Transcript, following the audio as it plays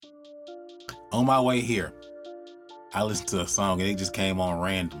On my way here, I listened to a song and it just came on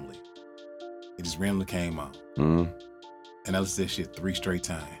randomly. It just randomly came on. Mm-hmm. And I listened to that shit 3 straight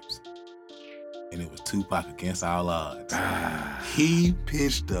times. And it was Tupac Against All Odds. He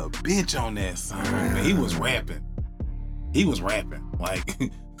pitched a bitch on that song. Man, he was rapping. Like,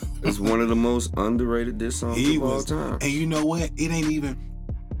 it's one of the most underrated diss songs of all time. And you know what? It ain't even,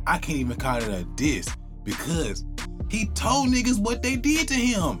 I can't even call it a diss because he told niggas what they did to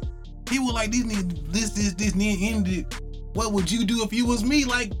him. He was like, these niggas, this nigga ended. What would you do if you was me?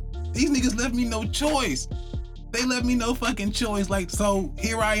 Like, these niggas left me no choice. They left me no fucking choice. Like, so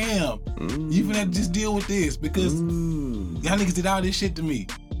here I am. You finna have to just deal with this because y'all niggas did all this shit to me.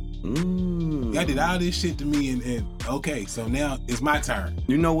 Y'all did all this shit to me and okay, so now it's my turn.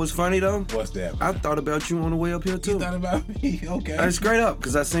 You know what's funny though? What's that? I thought about you on the way up here too. You thought about me? Okay. Straight up,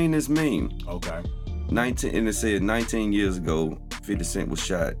 because I seen this meme. Okay. 19, and it said 19 years ago, 50 Cent was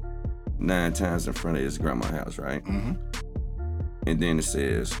shot 9 times in front of his grandma's house, right? Mm-hmm. And then it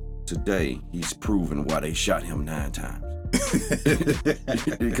says, today, he's proven why they shot him 9 times.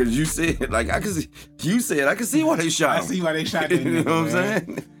 Because you said, like, I can see why they shot him. I see why they shot that nigga, you know what man. I'm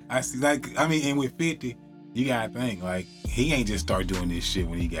saying? I see, like, I mean, and with 50, you gotta think, like, he ain't just start doing this shit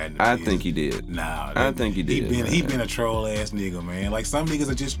when he got in the I business. think he did. Nah. I think he did. He been a troll ass nigga, man. Like, some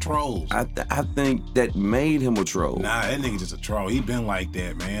niggas are just trolls. I think that made him a troll. Nah, that nigga just a troll. He been like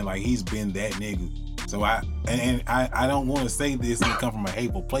that, man. Like, he's been that nigga. So I don't want to say this and come from a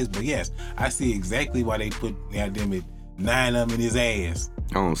hateful place, but yes, I see exactly why they put, goddamn it, 9 of them in his ass.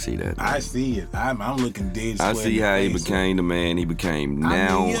 I don't see that. Man. I see it. I'm looking dead. I see how he became the man he became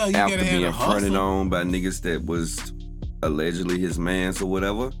now after being fronted on by niggas that was allegedly his mans or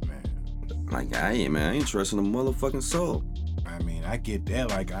whatever. Man. Like, I ain't trusting a motherfucking soul. I mean, I get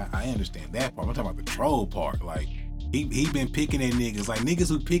that. Like, I understand that part. I'm talking about the troll part. Like, he been picking at niggas. Like, niggas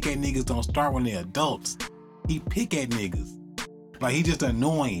who pick at niggas don't start when they're adults. He pick at niggas. Like, he just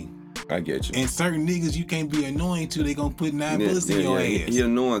annoying. I get you. And certain niggas you can't be annoying to, they gonna put 9 bullets in your ass. He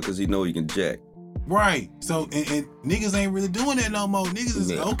annoying because he know he can jack. Right. So, and niggas ain't really doing that no more. Niggas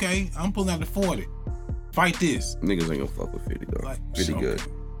is, okay, I'm pulling out the 40. Fight this. Niggas ain't gonna fuck with 50 though. Like, 50 good.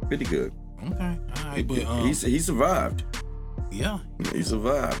 50 good. Okay. All right, but he survived. Yeah. He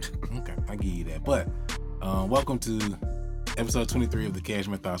survived. Okay, I give you that. But welcome to episode 23 of the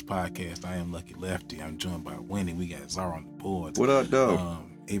Cashmere Thoughts Podcast. I am Lucky Lefty. I'm joined by Winnie. We got Zara on the board. What up, dog?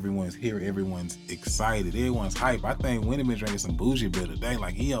 Everyone's here. Everyone's excited. Everyone's hype. I think Winnie been drinking some bougie beer today.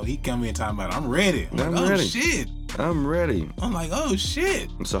 Like, he come in talking about, I'm ready. I'm like, ready. Oh, shit. I'm ready. I'm like, oh, shit.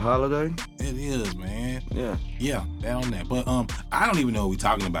 It's a holiday? It is, man. Yeah. Yeah, that on that. But I don't even know what we're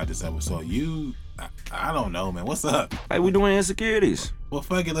talking about this episode. I don't know, man. What's up? Hey, we doing insecurities. Well,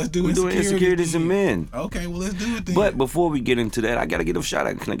 fuck it. Let's do We're doing insecurities in men. Okay, well, let's do it then. But before we get into that, I got to give a shout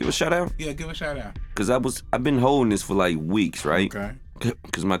out. Can I give a shout out? Yeah, give a shout out. Because I've been holding this for like weeks, right? Okay.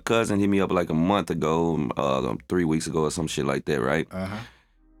 Because my cousin hit me up like a month ago, 3 weeks ago or some shit like that, right? Uh-huh.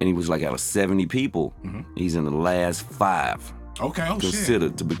 And he was like, out of 70 people, he's in the last 5. Okay, oh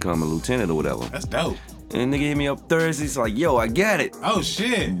considered to become a lieutenant or whatever. That's dope. And nigga hit me up Thursday. He's like, yo, I got it. Oh,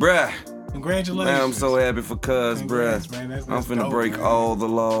 shit. Bruh. Congratulations. Man, I'm so happy for cuz, bruh. Man, that's I'm finna dope, break man. all the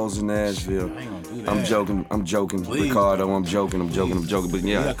laws in Nashville. I ain't gonna do that. I'm joking. Please, Ricardo, I'm joking. But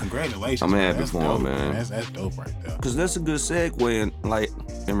yeah. Congratulations. I'm happy that's for dope, him, man. That's dope right there. Because that's a good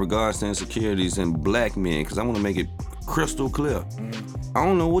segue in regards to insecurities in black men, because I want to make it crystal clear. I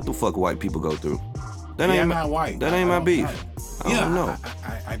don't know what the fuck white people go through. That ain't not white. That ain't my beef. I don't know.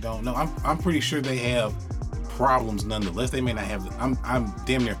 I don't know. I'm pretty sure they have problems nonetheless. They may not have. I'm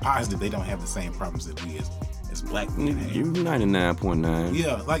damn near positive they don't have the same problems that we as black people have. You 99.9.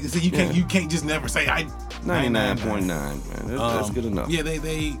 Yeah, like so you can't just never say I 99.9, man. That's good enough. Yeah,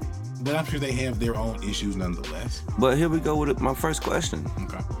 they but I'm sure they have their own issues nonetheless. But here we go with my first question.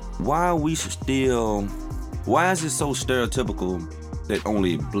 Okay. Why is it so stereotypical that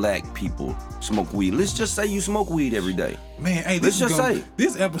only black people smoke weed? Let's just say you smoke weed every day. Man, hey,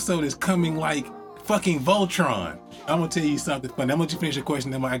 this episode is coming like fucking Voltron. I'm gonna tell you something funny. I'm gonna just finish your question,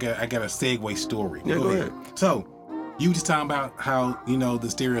 then I got a segue story. Yeah, go ahead. So, you just talking about how, the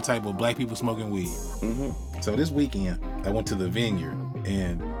stereotype of black people smoking weed. Mm-hmm. So this weekend, I went to the Vineyard,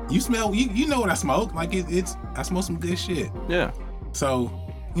 and you smell, you know what I smoke. Like, I smoke some good shit. Yeah. So,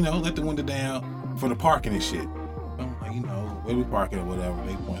 let the window down for the parking and shit. I'm like, where we parking or whatever,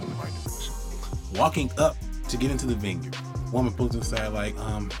 they point in the right direction. Walking up to get into the Vineyard, woman pulls aside like,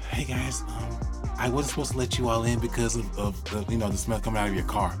 hey guys, I wasn't supposed to let you all in because of the smell coming out of your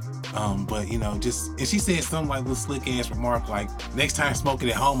car. But and she said something like a slick ass remark like, next time smoke it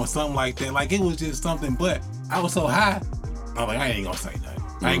at home or something like that. Like, it was just something, but I was so high, I'm like, I ain't gonna say nothing.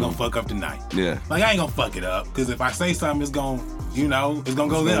 I ain't gonna fuck up tonight. Yeah. Like, I ain't gonna fuck it up. Because if I say something, it's gonna, it's gonna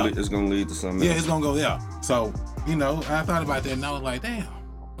go there. It's gonna lead to something else. Yeah, it's gonna go there. So, I thought about that and I was like, damn.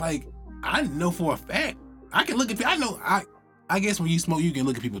 Like, I know for a fact. I can look at people. I guess when you smoke, you can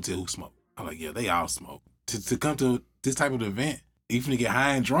look at people too who smoke. I'm like, yeah, they all smoke. To come to this type of event, even to get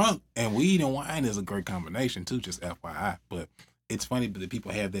high and drunk, and weed and wine is a great combination too, just FYI. But it's funny that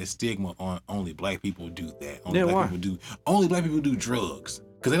people have that stigma on only black people do that. Only black people do drugs.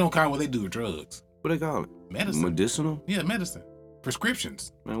 Because they don't call it what they do with drugs. What they call it? Medicine. Medicinal? Yeah, medicine.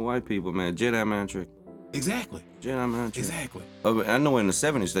 Prescriptions. Man, white people, man. Jedi mind trick. Exactly. Jedi mind trick. Exactly. I know in the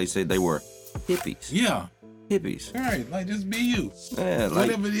 70s they said they were hippies. Yeah. Hippies. Right, like just be you. Yeah, like,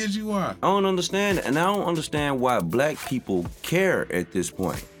 whatever it is you are. I don't understand, and I don't understand why black people care at this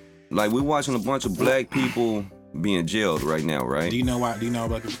point. Like, we're watching a bunch of black people being jailed right now, right? Do you know why? Do you know why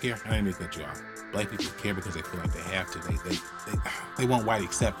black people care? I didn't mean to cut you off. Black people care because they feel like they have to. They want white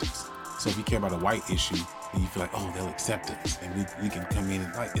acceptance. So if you care about a white issue, then you feel like, oh, they'll accept us, and we can come in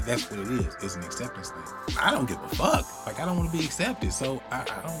and like that's what it is. It's an acceptance thing. I don't give a fuck. Like, I don't want to be accepted, so I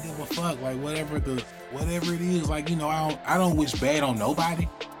don't give a fuck. Like, whatever it is, like, I don't wish bad on nobody.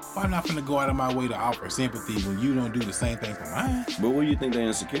 I'm not gonna go out of my way to offer sympathy when you don't do the same thing for mine. But where do you think that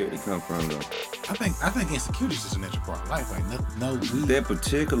insecurity come from, though? I think insecurity is just a natural part of life. Like, that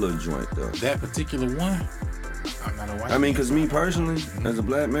particular joint, though. That particular one. I'm not a white. I mean, cause me personally, as a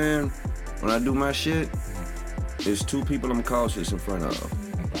black man, when I do my shit, it's two people I'm cautious in front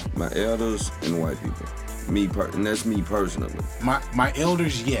of: my elders and white people. And that's me personally. My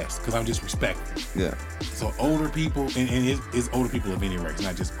elders, yes, because I'm just respectful. Yeah. So older people, and it's older people of any race,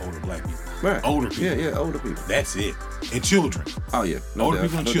 not just older black people. Right. Older people. Yeah, older people. That's it. And children. Oh yeah. Older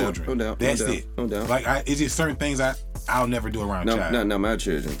people and children. No doubt. That's it. No doubt. Like, it's just certain things I'll never do around a child. No, my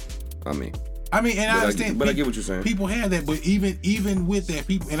children. And I understand. But I get what you're saying. People have that, but even with that,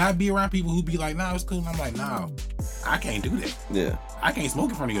 people, and I be around people who be like, nah, it's cool. And I'm like, nah, I can't do that. Yeah. I can't smoke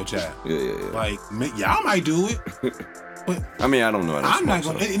in front of your child. Yeah. Like, y'all might do it, but I don't know. I'm not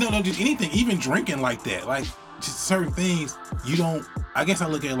gonna. No, just anything, even drinking like that. Like, just certain things you don't. I guess I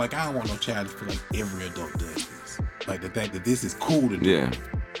look at it like, I don't want no child to feel like every adult does this. Like, the fact that this is cool to do. Yeah.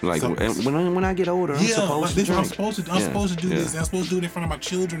 Like, so, when I get older, I'm supposed to drink. I'm supposed to do this. I'm supposed to do it in front of my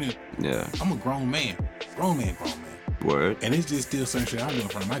children. And I'm a grown man. Grown man. Word. And it's just still certain shit I'm doing in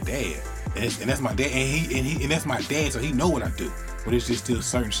front of my dad. And that's my dad. And that's my dad, so he know what I do. But it's just still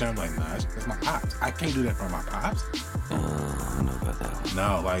certain shit I'm like, nah, that's my pops. I can't do that in front of my pops. I don't know about that one.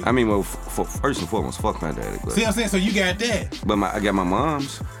 No, like. Well, first and foremost, fuck my daddy. See what I'm saying? So you got that. But I got my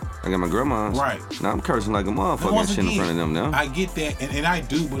mom's. I got my grandma's. Right. Now I'm cursing like a motherfucker shit in front of them now. I get that, and I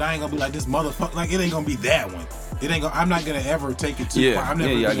do, but I ain't gonna be like this motherfucker. Like, it ain't gonna be that one. I'm not gonna ever take it too far. I'm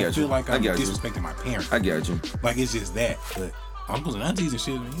never gonna feel like I'm disrespecting my parents. I got you. Like, it's just that. But uncles and aunties and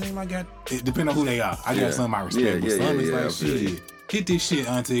shit, you ain't like it depending on who they are. I got some I respect, but some is like, shit, hit this shit,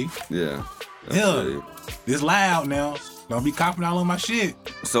 auntie. Yeah. Hell, this loud now. Don't be copping all on my shit.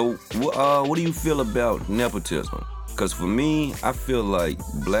 So, what do you feel about nepotism? Because for me, I feel like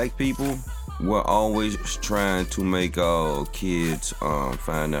black people, we're always trying to make our kids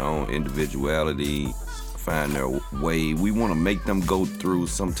find their own individuality, find their way. We want to make them go through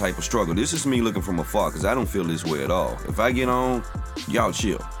some type of struggle. This is me looking from afar, because I don't feel this way at all. If I get on, y'all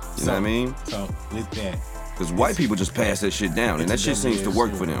chill. You know what I mean? So, with that. Because white people just pass that shit down, and that shit seems to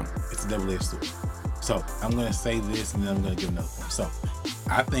work for them. It's a double-edged sword. So, I'm going to say this, and then I'm going to give another one. So,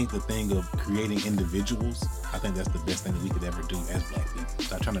 I think the thing of creating individuals, I think that's the best thing that we could ever do as black people.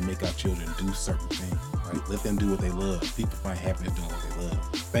 Stop trying to make our children do certain things. Right? Let them do what they love. People find happiness doing what they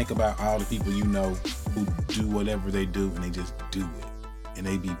love. Think about all the people you know who do whatever they do, and they just do it. And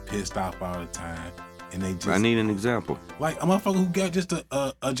they be pissed off all the time. And they just. I need an example. Like a motherfucker who got just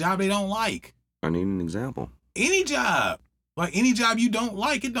a job they don't like. I need an example. Any job. Like, any job you don't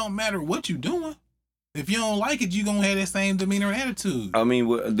like, it don't matter what you doing. If you don't like it, you gonna have that same demeanor and attitude.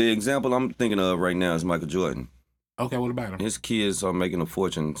 The example I'm thinking of right now is Michael Jordan. Okay, what about him? His kids are making a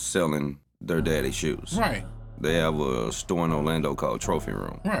fortune selling their daddy's shoes. Right. They have a store in Orlando called Trophy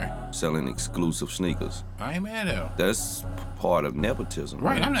Room. Right. Selling exclusive sneakers. I ain't mad at him. That's part of nepotism.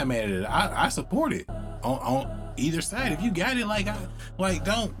 Right, I'm not mad at it. I support it. On either side. If you got it,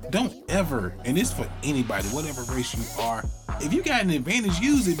 don't ever, and it's for anybody, whatever race you are, if you got an advantage,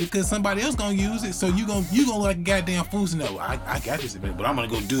 use it, because somebody else gonna use it. So you gonna like a goddamn fool. No, I got this advantage, but I'm gonna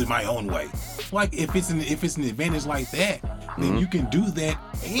go do it my own way. Like, if it's an advantage like that, then you can do that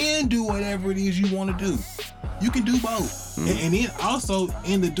and do whatever it is you want to do. You can do both. And then also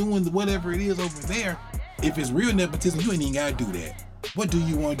in the doing whatever it is over there, if it's real nepotism, you ain't even gotta do that. What do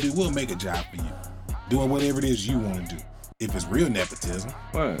you want to do? We'll make a job for you. Doing whatever it is you want to do. if it's real nepotism.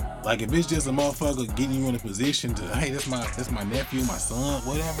 Right. Like if it's just a motherfucker getting you in a position to, hey, that's my nephew, my son,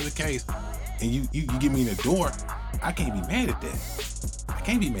 whatever the case, and you get me in the door, I can't be mad at that. I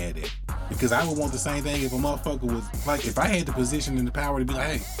can't be mad at it. Because I would want the same thing if a motherfucker was, like, if I had the position and the power to be like,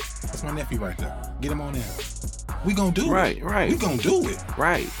 hey, that's my nephew right there. Get him on in. We gonna do it. Right. We gonna do it.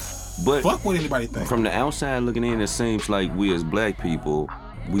 Right. But fuck what anybody think. From the outside looking in, it seems like we as black people,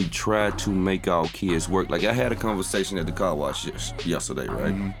 we try to make our kids work. Like I had a conversation at the car wash yesterday,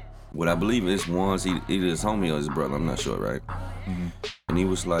 right? Mm-hmm. What I believe is one's either his homie or his brother, I'm not sure, right? Mm-hmm. And he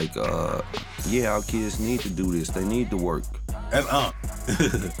was like, yeah, our kids need to do this. They need to work. That's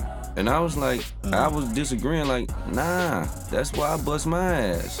And I was like, I was disagreeing, like, nah, that's why I bust my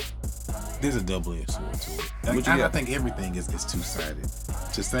ass. There's a double-edged sword to it. I think everything is two-sided.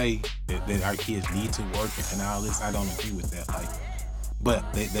 To say that our kids need to work and all this, I don't agree with that. Like,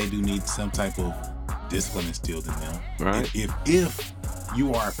 but they do need some type of discipline instilled in them. Right. If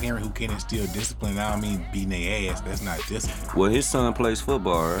you are a parent who can't instill discipline, I don't mean beating their ass, that's not discipline. Well, his son plays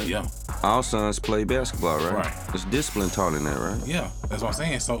football, right? Yeah. Our sons play basketball, right? Right. It's discipline taught in that, right? Yeah, that's what I'm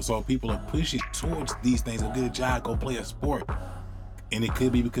saying. So people are pushing towards these things. Go get a job, go play a sport. And it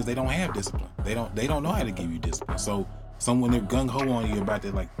could be because they don't have discipline. They don't know how to give you discipline. So someone they're gung-ho on you about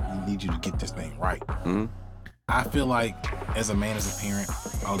that, like, we need you to get this thing right. Mm-hmm. I feel like as a man, as a parent,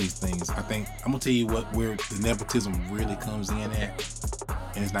 all these things, I think, I'm gonna tell you where the nepotism really comes in at,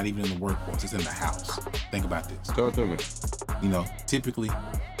 and it's not even in the workforce, it's in the house. Think about this. Talk to me. You know, typically,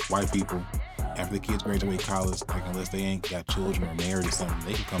 white people, after the kids graduate college, like unless they ain't got children or married or something,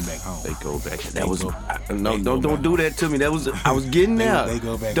 they can come back home. They go back. Don't do that to me. That was I was getting there. They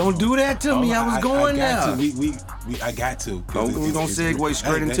go back. Don't home. do that to me. I was going there. I got to. We're gonna segue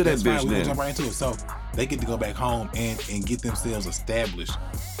straight into that bitch then. We're gonna jump right into it. So they get to go back home and get themselves established,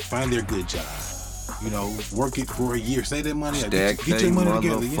 find their good job. You know, work it for a year. Save that money up. Get your money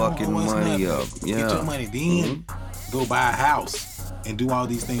together. You know, money up. Yeah. Get your money. Then go buy a house and do all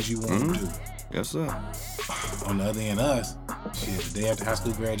these things you want to do. Yes, sir. On the other end, us, shit, the day after high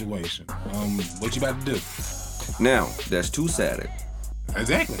school graduation. What you about to do? Now, that's two-sided.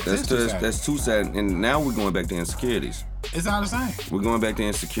 Exactly. That's two-sided. And now we're going back to insecurities. It's all the same. We're going back to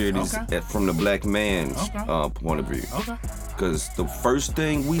insecurities from the black man's point of view. Okay. Because the first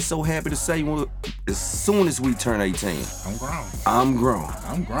thing we so happy to say as soon as we turn 18. I'm grown.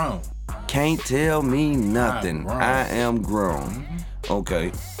 Can't tell me nothing. I am grown. Mm-hmm.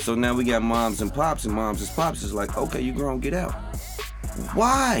 Okay, so now we got moms and pops is like, okay, you grown, get out.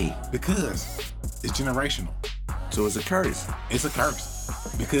 Why? Because it's generational. So it's a curse. It's a curse.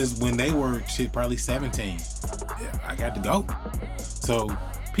 Because when they were probably 17, I got to go. So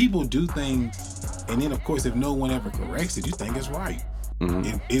people do things, and then of course, if no one ever corrects it, you think it's right.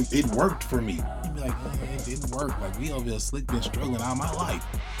 Mm-hmm. It worked for me. You'd be like, it didn't work. Like, we over here slick been struggling all my life.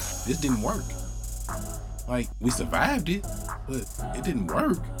 This didn't work. Like, we survived it, but it didn't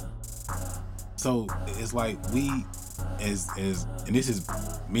work. So it's like we, as and this is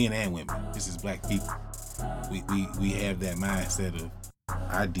men and women, this is black people. We have that mindset of,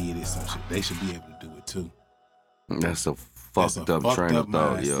 I did it, so they should be able to do it too. That's a fucked up train of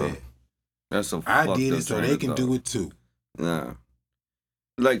thought, yo. That's a fucked up train of thought. I did it so they can do it too. Nah.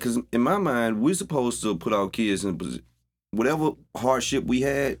 Like, cause in my mind, we're supposed to put our kids in whatever hardship we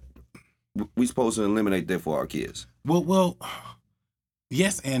had. We supposed to eliminate that for our kids. Well,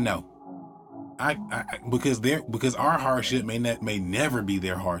 yes and no. I because our hardship may never be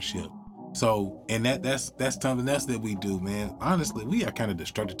their hardship. So, and that's something else that we do, man. Honestly, we are kind of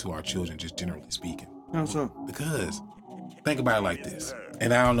destructive to our children, just generally speaking. How so? Because think about it like this,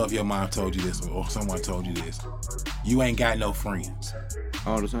 and I don't know if your mom told you this or someone told you this. You ain't got no friends.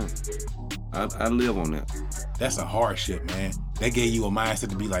 All the time. I live on that. That's a hardship, man. That gave you a mindset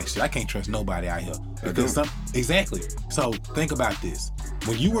to be like, shit, I can't trust nobody out here. Because exactly. So think about this.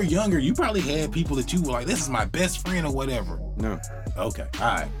 When you were younger, you probably had people that you were like, this is my best friend or whatever. No. Okay.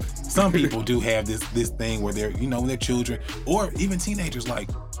 All right. Some people do have this thing where they're, when they're children or even teenagers, like,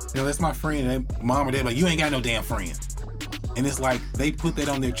 that's my friend. And mom or dad like, you ain't got no damn friend. And it's like they put that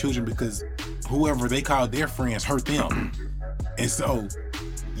on their children because whoever they call their friends hurt them. And so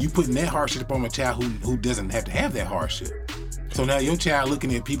you putting that hardship on a child who doesn't have to have that hardship. So now your child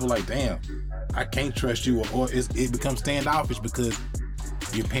looking at people like, damn, I can't trust you, or it becomes standoffish because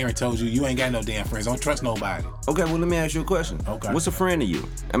your parent told you ain't got no damn friends. Don't trust nobody. Okay, well, let me ask you a question. Okay. What's a friend to you?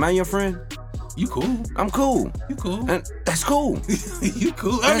 Am I your friend? You cool. I'm cool. You cool. And that's cool. You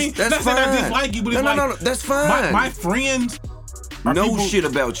cool. I mean, that's fine. I dislike you, but it's no, that's fine. My friends know shit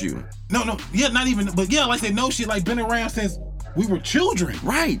about you. No, yeah, not even, but yeah, like they know shit, like been around since we were children.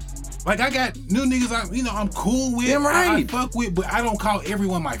 Right. Like I got new niggas I'm cool with, I fuck with, but I don't call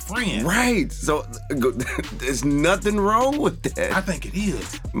everyone my friend. Right. So there's nothing wrong with that. I think it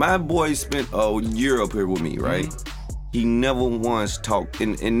is. My boy spent a year up here with me, right? Mm-hmm. He never once talked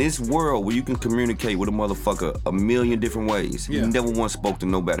in this world where you can communicate with a motherfucker a million different ways. Yeah. He never once spoke to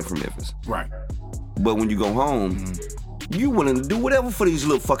nobody from Memphis. Right. But when you go home, you willing to do whatever for these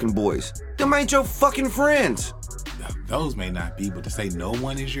little fucking boys. Them ain't your fucking friends. Those may not be, but to say no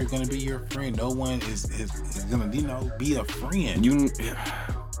one is gonna be your friend, no one is gonna be a friend.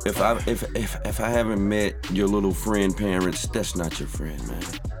 If I haven't met your little friend parents, that's not your friend, man.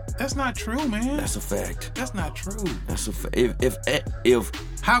 That's not true, man. That's a fact. That's not true. That's a fact. Because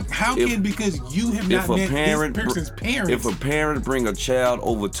you have not met this person's parents. If a parent bring a child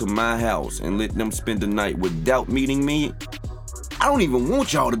over to my house and let them spend the night without meeting me, I don't even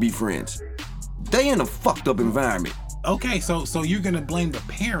want y'all to be friends. They in a fucked up environment. Okay, so you're gonna blame the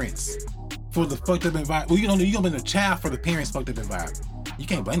parents for the fucked up environment. Well, you're gonna blame the child for the parents' fucked up environment. You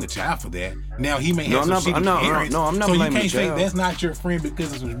can't blame the child for that. Now he may have some shitty parents. No, I'm not so blaming the child. So you can't say that's not your friend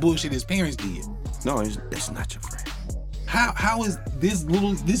because of some bullshit his parents did. No, that's not your friend. How is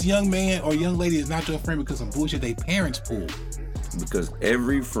this young man or young lady is not your friend because of bullshit they parents pulled? Because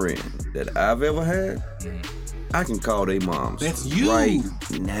every friend that I've ever had, I can call their moms. That's you. Right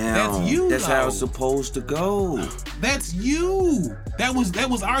now. That's you. That's how it's supposed to go. That's you. That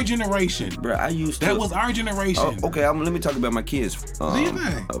was our generation. Bro, That was our generation. Okay, let me talk about my kids'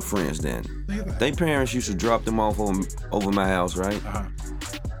 friends then. They parents used to drop them off over my house, right? Uh-huh.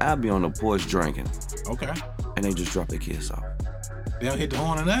 I'd be on the porch drinking. Okay. And they just drop their kids off. They don't hit the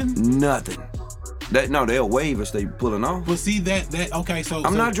horn or nothing? Nothing. They'll wave as they pulling off. But see okay, so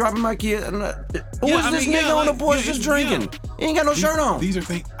I'm not dropping my kid. Who is this nigga on the porch just drinking? He ain't got no shirt on. These are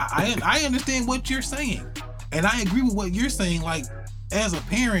things I understand what you're saying. And I agree with what you're saying. Like, as a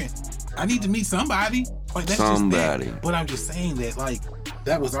parent, I need to meet somebody. Like that's somebody. Just that. But I'm just saying that, like,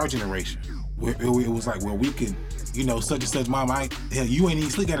 that was our generation. Where it was like, well, we can, such and such mom, you ain't even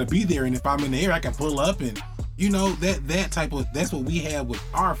still gotta be there, and if I'm in the area, I can pull up and that type of, that's what we have with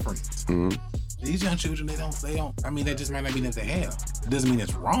our friends. Mm-hmm. These young children, they don't, I mean, that just might not be nothing to have. It doesn't mean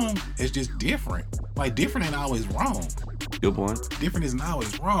it's wrong. It's just different. Like, different ain't always wrong. Good point. Different isn't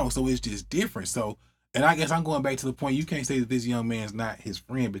always wrong, so it's just different. So, and I guess I'm going back to the point, you can't say that this young man's not his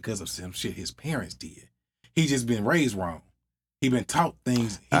friend because of some shit his parents did. He just been raised wrong. He been taught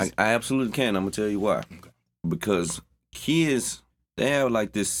things. I absolutely can. I'm going to tell you why. Okay. Because kids, they have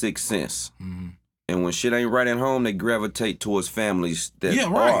like this sixth sense. Mm-hmm. And when shit ain't right at home, they gravitate towards families that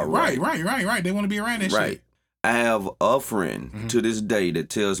are right. Right. They want to be around that shit. I have a friend to this day that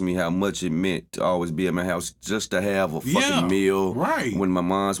tells me how much it meant to always be at my house just to have a fucking meal. Right. When my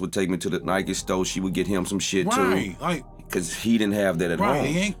moms would take me to the Nike store, she would get him some shit too. Right. Because he didn't have that at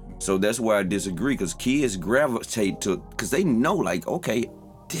home. So that's why I disagree, because kids gravitate to, because they know, like, okay,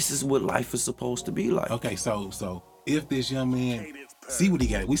 this is what life is supposed to be like. Okay, so if this young man, we see what he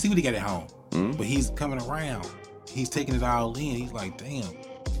got at home. Mm-hmm. But he's coming around. He's taking it all in. He's like, damn,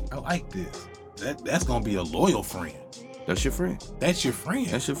 I like this. That's gonna be a loyal friend. That's your friend. That's your friend.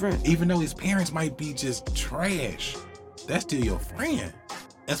 That's your friend. Even though his parents might be just trash, that's still your friend.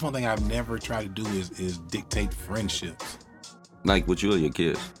 That's one thing I've never tried to do is dictate friendships. Like with you or your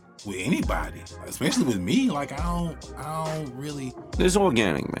kids? With anybody, especially with me. Like I don't really. It's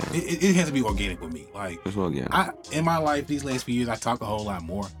organic, man. It has to be organic with me. Like it's organic. In my life these last few years, I talk a whole lot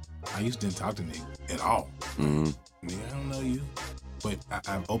more. I used to didn't talk to niggas at all. Mm-hmm. I don't know you, but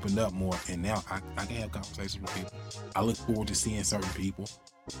I've opened up more, and now I can have conversations with people. I look forward to seeing certain people,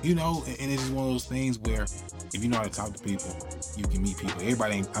 and it's just one of those things where if you know how to talk to people, you can meet people.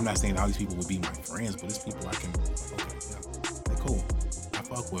 I'm not saying all these people would be my friends, but it's people I can, okay, yeah, they're cool. I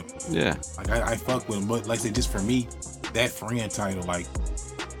fuck with them. Yeah. Like I fuck with them, but like I said, just for me, that friend title, like,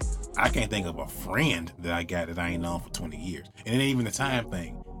 I can't think of a friend that I got that I ain't known for 20 years. And it ain't even a time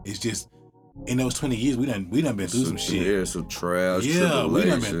thing. It's just, in those 20 years, we done been through some shit. Yeah, some trash. Yeah, we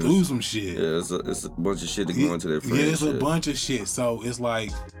done been through some shit. Yeah, it's a bunch of shit that go into that friendship. Yeah, it's a bunch of shit. So it's like,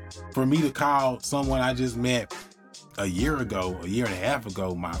 for me to call someone I just met a year and a half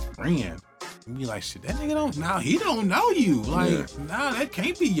ago, my friend, and be like, shit, that nigga he don't know you. Like, that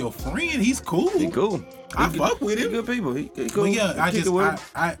can't be your friend. He's cool. He cool. I fuck with him. He good people. He cool. But yeah,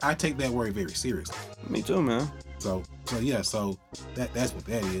 I take that word very seriously. Me too, man. So that's what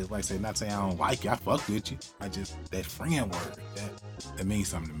that is. Like I said, not saying I don't like you, I fuck with you. That friend word, that means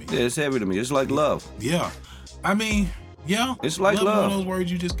something to me. Yeah, it's heavy to me. It's like love. Yeah. I mean, yeah. It's like love. One of those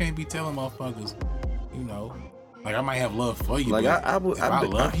words you just can't be telling motherfuckers, Like I might have love for you. Like I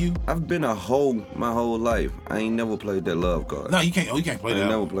love you. I've been a hoe my whole life. I ain't never played that love card. No, you can't. Oh, you can't play that. I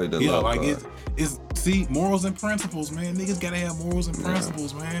never played that love card. It's see, morals and principles, man. Niggas gotta have morals and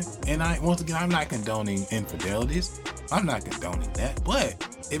principles, man. And once again, I'm not condoning infidelities. I'm not condoning that. But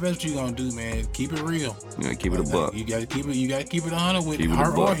if that's what you gonna do, man, keep it real. Yeah, keep it a buck. You gotta keep it 100 with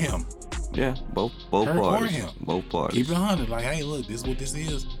her or him. Yeah, both her parties. Or him. Both parties. Keep it 100. Like, hey, look, this is what this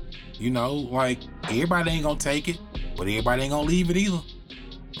is. You know, like everybody ain't gonna take it, but everybody ain't gonna leave it either.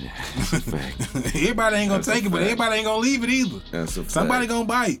 Yeah, that's a fact. Everybody ain't gonna take it, but everybody ain't gonna leave it either. That's a fact. Somebody gonna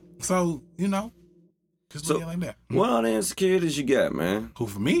bite. So, you know, just look at it like that. What are the insecurities you got, man? Who,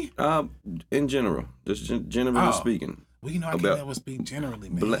 for me? In general, just generally speaking. Well, you know, I can never speak generally,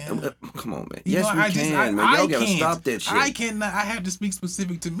 man. Come on, man. You yes, know, we can, man. Y'all gotta stop that shit. I cannot. I have to speak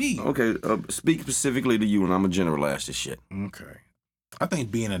specific to me. Okay, speak specifically to you, and I'm gonna generalize this shit. Okay. I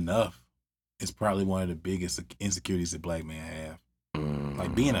think being enough is probably one of the biggest insecurities that black men have.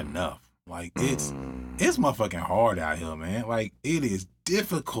 Like being enough. Like it's motherfucking hard out here, man. Like it is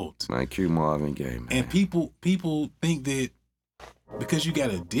difficult. Like Q Marvin Gaye, man. And people think that because you got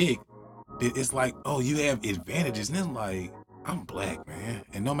a dick, that it's like, oh, you have advantages. And it's like, I'm black, man.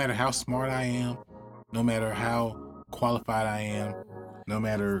 And no matter how smart I am, no matter how qualified I am, no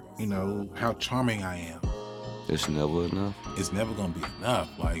matter, you know, how charming I am, it's never enough. It's never gonna be enough.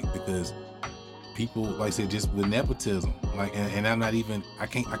 Like, because people, like I said, just with nepotism, like, and I'm not even, I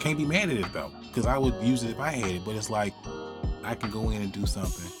can't be mad at it though, because I would use it if I had it. But it's like, I can go in and do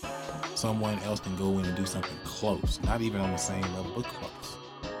something, someone else can go in and do something close, not even on the same level, but close,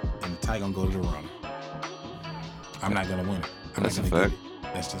 and the tie gonna go to the runner. I'm not gonna win it. I'm not gonna get it.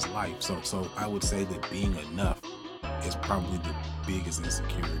 That's just life. So I would say that being enough is probably the biggest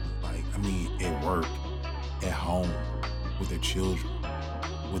insecurity. Like, I mean, at work, at home, with their children,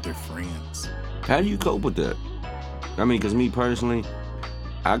 with their friends. How do you cope with that? I mean, because me personally,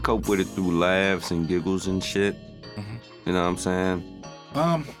 I cope with it through laughs and giggles and shit. Mm-hmm. You know what I'm saying?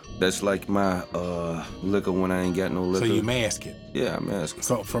 That's like my liquor when I ain't got no liquor. So you mask it? Yeah, I mask it.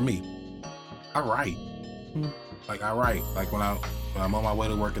 So for me, I write. Like I write. Like when I'm on my way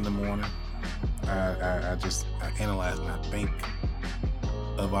to work in the morning, I analyze and I think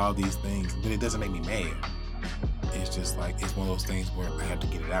of all these things, but it doesn't make me mad. It's just like, it's one of those things where I have to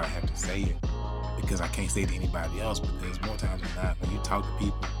get it out. I have to say it because I can't say it to anybody else, because more times than not, when you talk to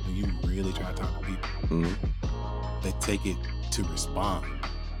people, when you really try to talk to people, they take it to respond.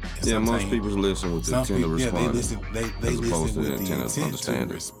 And yeah, most people listen with the intent to respond. Yeah, they listen with the intent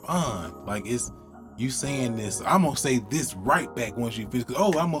to respond. Like, it's, you saying this, I'm gonna say this right back once you finish.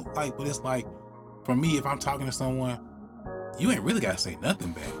 Oh, I'm gonna, like, but it's like, for me, if I'm talking to someone, you ain't really gotta say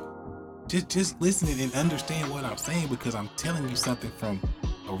nothing back. Just listening and understand what I'm saying, because I'm telling you something from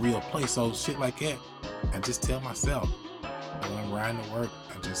a real place. So shit like that, I just tell myself when I'm riding to work,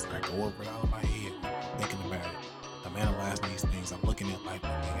 I go over it all in my head, thinking about it. I'm analyzing these things. I'm looking at like,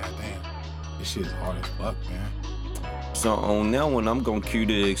 goddamn, this shit is hard as fuck, man. So on that one, I'm gonna cue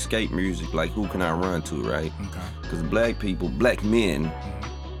the escape music. Like, who can I run to, right? Okay. Because black men,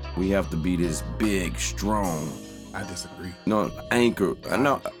 we have to be this big, strong. I disagree. No, anchor.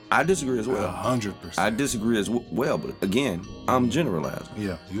 No, I disagree as well. 100%. I disagree as well, but again, I'm generalizing.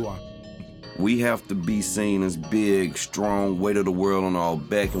 Yeah, you are. We have to be seen as big, strong, weight of the world on our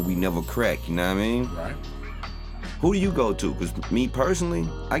back, and we never crack, you know what I mean? Right. Who do you go to? Because me personally,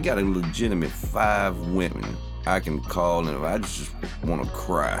 I got a legitimate 5 women I can call, and if I just want to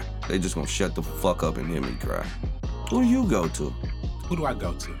cry, they just gonna shut the fuck up and hear me cry. Who do you go to? Who do I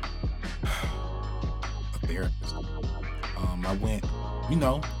go to? A therapist. I went, you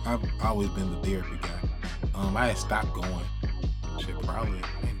know, I've always been the therapy guy. I had stopped going. Shit, probably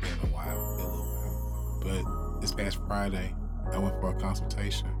ain't been a while, but this past Friday, I went for a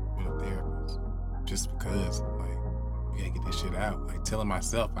consultation with a therapist. Just because, like, you gotta get this shit out. Like, telling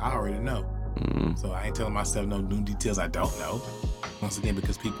myself, I already know. So I ain't telling myself no new details I don't know. Once again,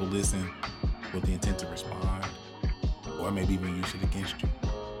 because people listen with the intent to respond, or maybe even use it against you.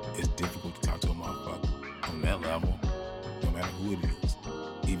 It's difficult to talk to a motherfucker on that level, no matter who it is.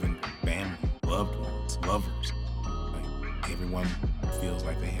 Even family, loved ones, lovers. Like, everyone feels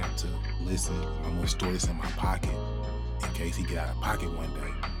like they have to listen. I'm gonna store this in my pocket in case he get out of pocket one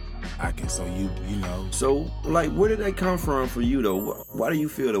day. I can, so you know. So, like, where did that come from for you, though? Why do you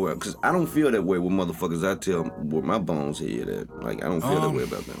feel that way? Because I don't feel that way with motherfuckers I tell where my bones head at. Like, I don't feel that way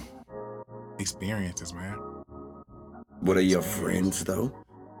about them. Experiences, man. What are your friends, though?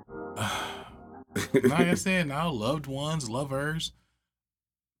 Like I said, now loved ones, lovers,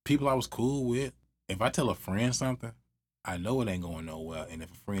 people I was cool with. If I tell a friend something, I know it ain't going nowhere. And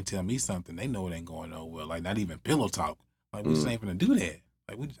if a friend tell me something, they know it ain't going nowhere. Like, not even pillow talk. Like, we just ain't gonna do that.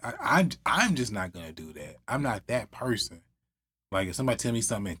 Like, I'm just not gonna do that. I'm not that person. Like, if somebody tell me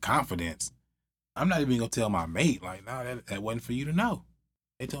something in confidence, I'm not even gonna tell my mate. Like, nah, that wasn't for you to know.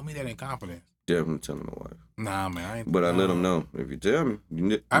 They told me that in confidence. Definitely telling my wife. Nah, man, I ain't. But I let them know. If you tell me,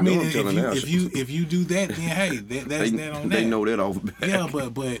 I mean, if you do that, then hey, that's that on that. They know that off the back.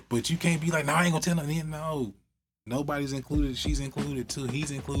 Yeah, but you can't be like, no, I ain't gonna tell nothing. No, nobody's included. She's included too.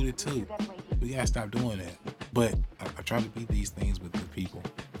 He's included too. We gotta stop doing that. But I try to beat these things with the people,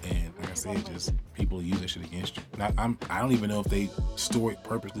 and like I said, just people use that shit against you. I don't even know if they store it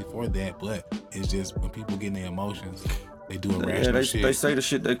purposely for that, but it's just when people get in their emotions, they do irrational shit. They say the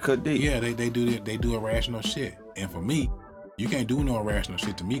shit that cut deep. Yeah, they do irrational shit. And for me, you can't do no irrational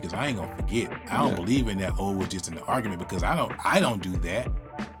shit to me because I ain't gonna forget. I don't believe in that. Oh, it's just an argument because I don't do that.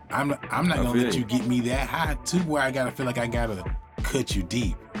 I'm not gonna let you get me that high to where I gotta feel like I gotta cut you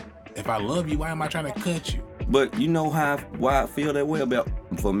deep. If I love you, why am I trying to cut you? But you know why I feel that way about,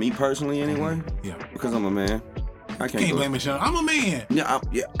 for me personally anyway? Yeah. Because I'm a man. I can't blame it, Sean. I'm a man. Yeah,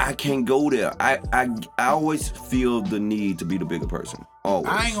 I can't go there. I always feel the need to be the bigger person.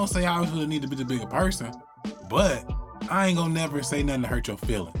 Always. I ain't gonna say I always feel the need to be the bigger person, but I ain't gonna never say nothing to hurt your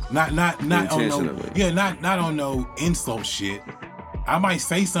feelings. Not on no insult shit. I might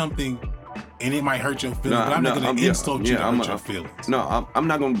say something and it might hurt your feelings, but I'm not gonna insult you to hurt your feelings. No, I'm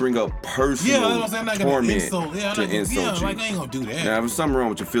not gonna bring up personal torment to insult you. Like, I ain't gonna do that. Now, if there's something wrong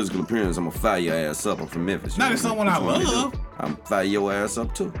with your physical appearance, I'm gonna fire your ass up. I'm from Memphis. Not if someone I love. I'm fire your ass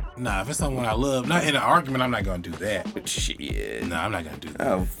up too. Nah, if it's someone I love, not in an argument, I'm not gonna do that. Shit. Nah, I'm not gonna do that.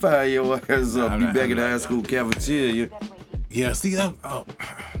 I'll fire your ass up. Be back in the high school cafeteria. Yeah, see,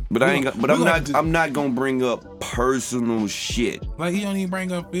 but I'm not gonna bring up personal shit. Like, you don't even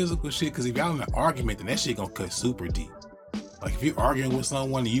bring up physical shit because if y'all in an argument, then that shit gonna cut super deep. Like, if you're arguing with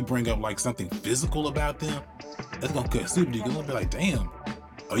someone and you bring up like something physical about them, that's gonna cut super deep. You're gonna be like, damn,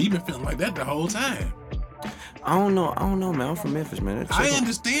 oh, you been feeling like that the whole time. I don't know, man. I'm from Memphis, man. I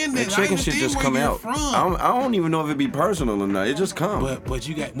understand that. That chicken shit just come out. I don't even know if it be personal or not. It just comes. But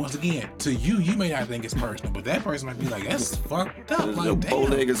you got, once again, to you may not think it's personal, but that person might be like, that's fucked up. Like, a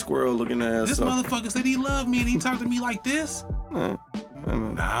bow-legged squirrel looking ass. This motherfucker said he loved me and he talked to me like this. No,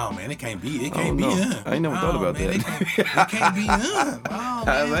 man, it can't be. It can't be him. I ain't never thought about that. It can't be him. Oh,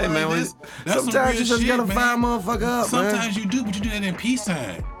 man, hey, man, sometimes you just gotta fire motherfucker up, sometimes you do, but you do that in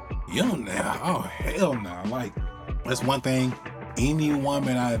peacetime. You don't know. Oh, hell no. Like, that's one thing. Any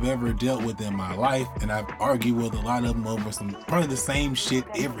woman I've ever dealt with in my life, and I've argued with a lot of them over probably the same shit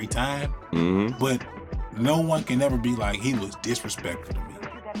every time, but no one can ever be like, he was disrespectful to me.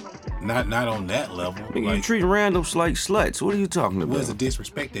 Not on that level. Like, you treat randoms like sluts. What are you talking about? There's a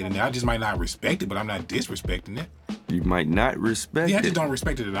disrespect in it. I just might not respect it, but I'm not disrespecting it. You might not respect it. Yeah, I just don't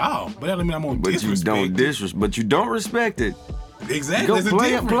respect it at all. But that doesn't mean I'm gonna disrespect. But you don't respect it. Exactly. Go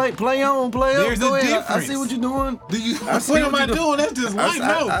play on. There's Go a ahead. difference. I see what you're doing. What am I doing? That's just life.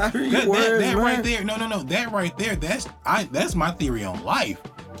 I hear your words, that man. right there. No. That right there. That's my theory on life.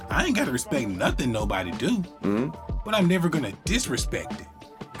 I ain't gotta respect nothing nobody do, but I'm never gonna disrespect it.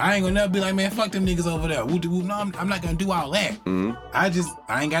 I ain't gonna never be like, man, fuck them niggas over there. No, I'm not gonna do all that.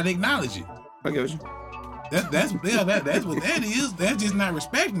 I ain't gotta acknowledge it. I get you. That's what that is. That's just not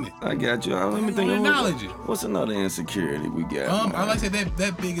respecting it. I got you. Let me think. Acknowledge it. What's another insecurity we got? I like to say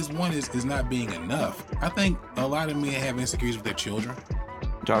that biggest one is not being enough. I think a lot of men have insecurities with their children.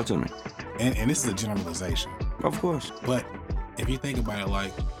 Talk to me. And this is a generalization. Of course. But if you think about it,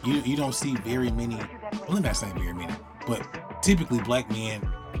 like, you don't see very many. Well, let me not say very many, but typically black men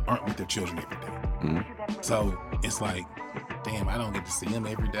aren't with their children every day. So it's like, damn, I don't get to see them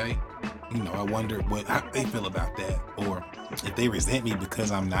every day. You know, I wonder how they feel about that, or if they resent me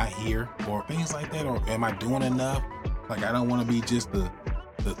because I'm not here, or things like that, or am I doing enough? Like, I don't want to be just the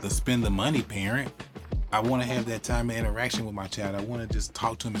spend the money parent. I want to have that time of interaction with my child. I want to just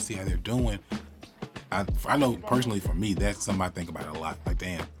talk to them and see how they're doing. I know personally for me, that's something I think about a lot. Like,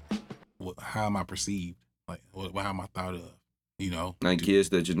 damn, how am I perceived? Like, how am I thought of? You know, like kids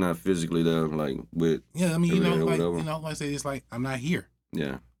that you're not physically there, like with. Yeah, I mean, like I say, it's like I'm not here.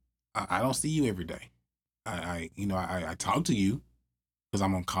 Yeah. I don't see you every day. I talk to you because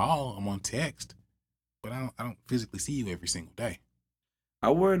I'm on call, I'm on text, but I don't physically see you every single day.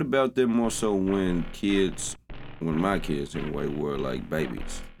 I worried about that more so when my kids anyway were like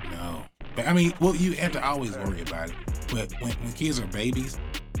babies. No, but I mean, well, you have to always worry about it. But when kids are babies,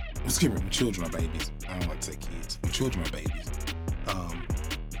 when children are babies, I don't like to say kids. When children are babies,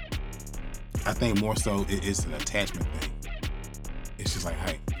 I think more so it's an attachment thing. It's just like,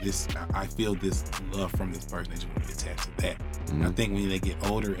 hey, I feel this love from this person. They just want to be attached to that. Mm-hmm. I think when they get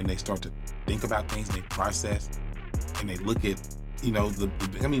older and they start to think about things and they process and they look at,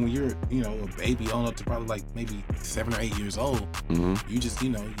 when you're, a baby on up to probably like maybe 7 or 8 years old, mm-hmm. you just, you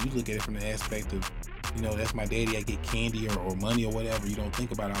look at it from the aspect of, that's my daddy, I get candy or money or whatever. You don't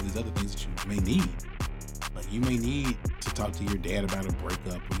think about all these other things that you may need. Like you may need to talk to your dad about a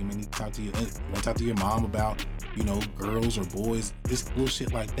breakup, or you may need to talk to your mom about, girls or boys, this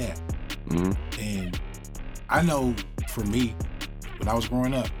bullshit like that. Mm-hmm. And I know for me, when I was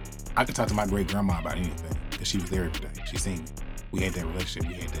growing up, I could talk to my great grandma about anything because she was there every day. She seen me. We had that relationship.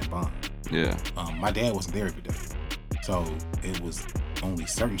 We had that bond. Yeah. My dad wasn't there every day, so it was only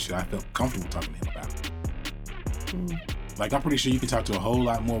certain shit I felt comfortable talking to him about. Mm-hmm. Like I'm pretty sure you can talk to a whole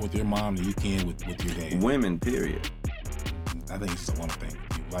lot more with your mom than you can with your dad. Women, period. I think it's just one thing.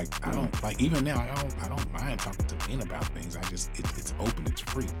 Like I don't like even now. I don't mind talking to men about things. I just it's open, it's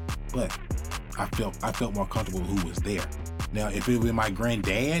free. But I felt more comfortable who was there. Now if it was my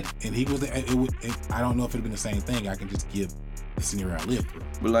granddad and he was there, I don't know if it'd been the same thing. I can just give the scenario I lived through.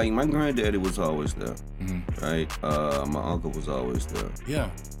 But like my granddaddy was always there, mm-hmm. right? My uncle was always there. Yeah.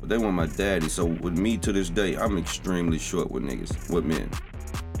 But they weren't my daddy. So with me to this day, I'm extremely short with niggas, with men.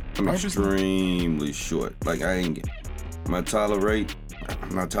 I'm extremely short. Like I'm not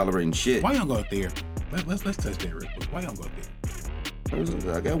tolerating shit. Why you don't go up there? Let's touch that real quick. Why you don't go up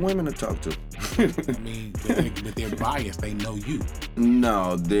there? I got women to talk to. I mean, but they're biased. They know you.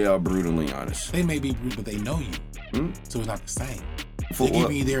 No, they are brutally honest. They may be rude, but they know you. Hmm? So it's not the same. They're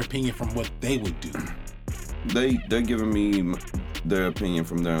giving you their opinion from what they would do. They're giving me their opinion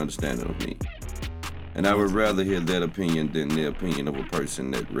from their understanding of me. And I would rather hear that opinion than the opinion of a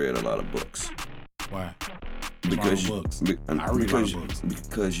person that read a lot of books. Why? Because I read books.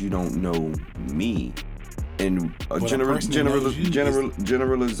 Because you don't know me. And generalization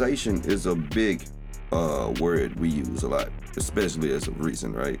is a big word we use a lot, especially as of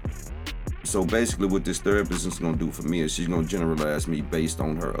recent, right? So basically what this therapist is going to do for me is she's going to generalize me based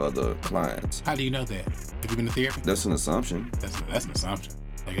on her other clients. How do you know that? Have you been to therapy? That's an assumption. That's an assumption.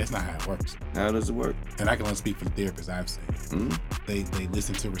 Like, that's not how it works. How does it work? And I can only speak for the therapists I've seen. Mm-hmm. They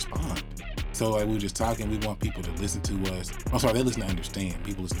listen to respond. So like we were just talking, we want people to listen to us. I'm sorry, they listen to understand.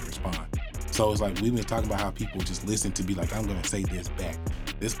 People listen to respond. So it's like we've been talking about how people just listen to be like, I'm going to say this back.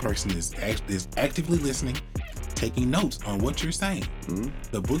 This person is actively listening, taking notes on what you're saying. Mm-hmm.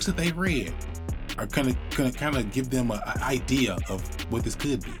 The books that they've read are gonna kind of give them an idea of what this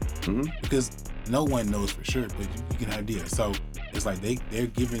could be. Mm-hmm. Because no one knows for sure, but you get an idea. So it's like they're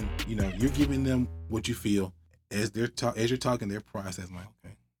giving, you're giving them what you feel as you're talking, they're processing like,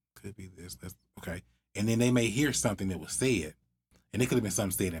 okay, could be this, that's okay. And then they may hear something that was said, and it could have been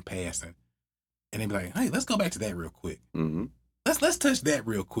something said in passing. And they'd be like, hey, let's go back to that real quick. Mm-hmm. Let's touch that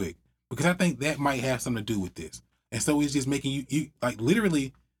real quick. Because I think that might have something to do with this. And so it's just making you like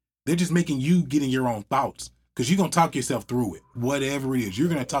literally, they're just making you get in your own thoughts. Because you're going to talk yourself through it. Whatever it is, you're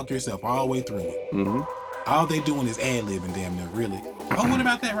going to talk yourself all the way through it. Mm-hmm. All they doing is ad-libbing damn near, really. Oh, what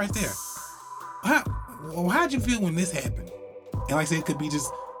about that right there? How'd you feel when this happened? And like I said, it could be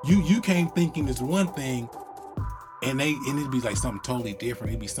just, you came thinking this one thing, and it'd be like something totally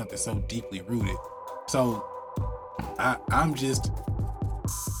different. It'd be something so deeply rooted. So I'm just,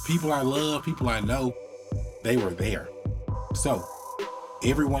 people I love, people I know, they were there. So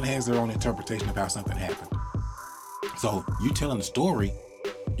everyone has their own interpretation of how something happened. So you telling the story,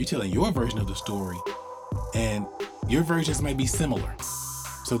 you telling your version of the story, and your versions may be similar.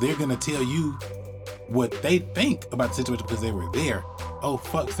 So they're gonna tell you what they think about the situation because they were there. Oh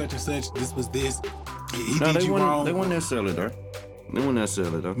fuck, such and such. This was this. He did you wrong. They weren't necessarily there.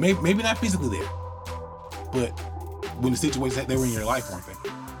 Maybe not physically there, but when the situation they were in your life, weren't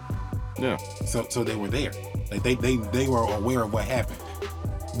they? Yeah. So they were there. Like they were aware of what happened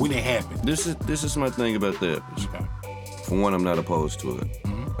when it happened. This is my thing about that. Okay. For one, I'm not opposed to it.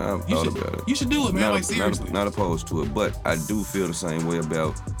 Mm-hmm. I've thought about it. You should do it, man. Seriously. Not opposed to it, but I do feel the same way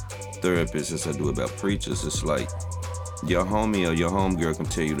about therapists as I do about preachers. It's like your homie or your homegirl can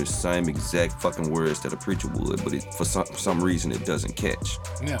tell you the same exact fucking words that a preacher would, but for some reason it doesn't catch.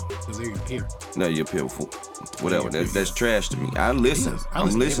 No, because they're your peer. No, your peer. Whatever. That's trash to me. I listen. I'm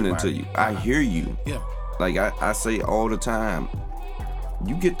listening to you. I hear you. Yeah. Like I say all the time,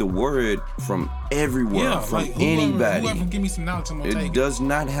 you get the word from everywhere, from anybody. Whoever give me some knowledge, it does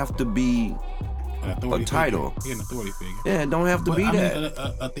not have to be a title. Yeah, an authority figure. Yeah, it don't have to be that.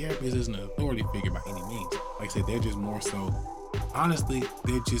 A therapist isn't an authority figure by any means. Like I said, they're just more so, honestly,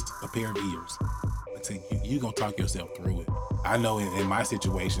 they're just a pair of ears. Like I said, you gonna talk yourself through it. I know in my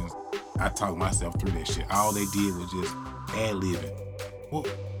situations, I talk myself through that shit. All they did was just ad-libbing. Well,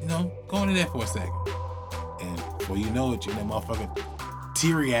 go into that for a second. And before you know it, you're that motherfucking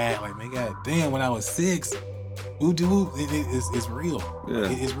teary-eyed, like, man, god damn, when I was 6, it's real. Yeah.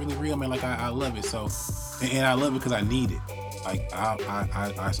 It's really real, man. Like, I love it. So, and I love it because I need it. Like,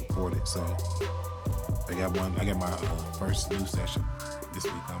 I support it. So, I got my first new session this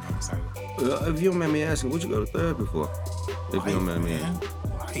week. I'm excited. If you don't mind me asking, what you go to therapy for? If you don't mind me asking.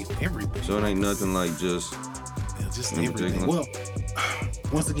 Life, everything. So it ain't nothing like just everything. Particular. Well,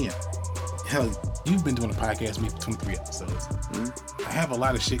 once again, hell, you've been doing a podcast with me for 23 episodes. Mm-hmm. I have a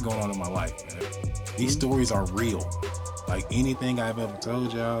lot of shit going on in my life, man. These stories are real. Like, anything I've ever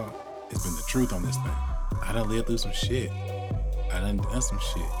told y'all, it's been the truth on this thing. I done lived through some shit. I done some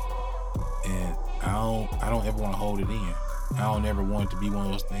shit. And I don't ever want to hold it in. I don't ever want it to be one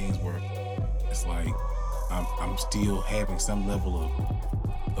of those things where it's like I'm still having some level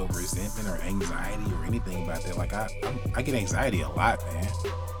of resentment or anxiety or anything about that. Like, I get anxiety a lot, man.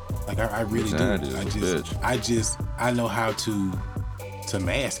 Like, I really do. I know how to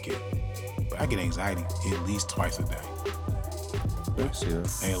mask it. But I get anxiety at least twice a day.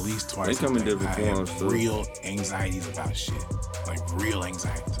 Yeah. At least twice they come a day. in different forms, I have real anxieties about shit. Like, real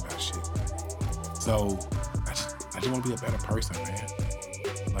anxieties about shit. So I just want to be a better person, man.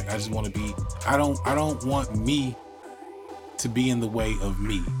 Like, I just want to be. I don't want me to be in the way of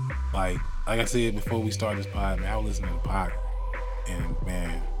me. Like I said before we started this pod, man, I was listening to the pod, and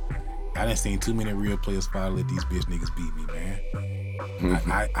man, I done seen too many real players finally let these bitch niggas beat me, man.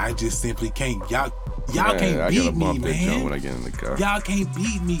 I just simply can't. Y'all can't beat me, man. When I get in the car. Y'all can't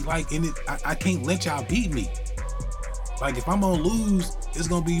beat me. Like, and I can't let y'all beat me. Like, if I'm gonna lose, it's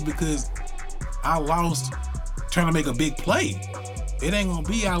gonna be because I lost trying to make a big play. It ain't gonna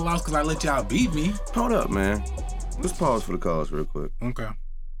be I lost because I let y'all beat me. Hold up, man. Let's pause for the calls real quick. Okay.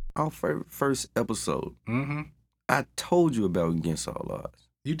 Our first episode, mm-hmm. I told you about Against All Odds.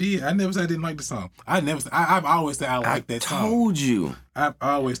 You did. I never said I didn't like the song. I've always said I like that song. I told you. I've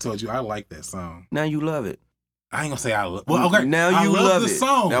always told you I like that song. Now you love it. I ain't gonna say I love. Well, okay. Now you love the it.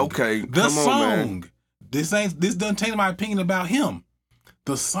 Song. Okay. The come song. On, man. This doesn't change my opinion about him.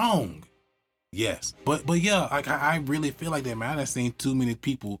 The song. Yes. But yeah, like I really feel like that, man. I done seen too many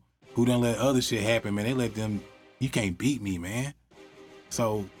people who don't let other shit happen, man. They let them. You can't beat me, man.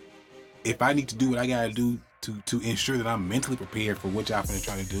 So if I need to do what I gotta do to ensure that I'm mentally prepared for what y'all finna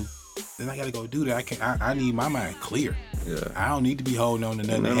try to do, then I gotta go do that. I need my mind clear. Yeah. I don't need to be holding on to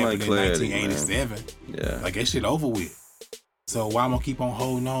nothing that happened in 1987. Man. Yeah. Like, that shit over with. So why am I gonna keep on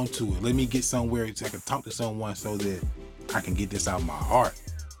holding on to it? Let me get somewhere so I can talk to someone so that I can get this out of my heart.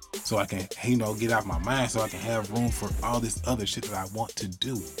 So I can, get out of my mind so I can have room for all this other shit that I want to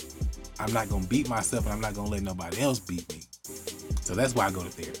do. I'm not gonna beat myself and I'm not gonna let nobody else beat me. So that's why I go to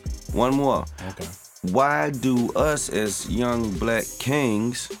therapy. One more. Okay. Why do us as young black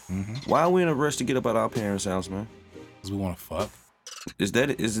kings, why are we in a rush to get up at our parents' house, man? Because we want to fuck. Is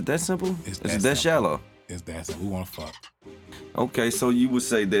it that simple? Is it that shallow? It's that simple. We want to fuck. Okay, so you would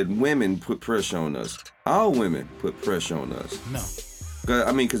say that women put pressure on us. All women put pressure on us. No.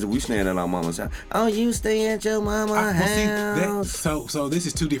 Because if we stand at our mama's house, oh, you stay at your mama's house. So this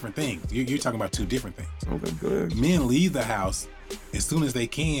is two different things. You're talking about two different things. Okay, go ahead. Men leave the house as soon as they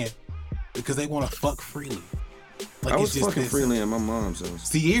can because they want to fuck freely. Like, I was fucking freely in my mom's house.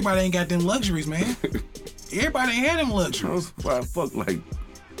 See, everybody ain't got them luxuries, man. Everybody ain't had them luxuries. I fuck like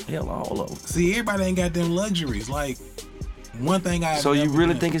hell all over. See, everybody ain't got them luxuries. Like, one thing I. So you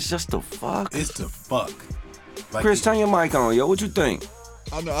really think it's just the fuck? It's the fuck. Like, Chris, turn your mic on, yo. What you think?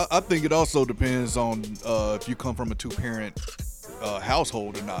 I think it also depends on if you come from a two-parent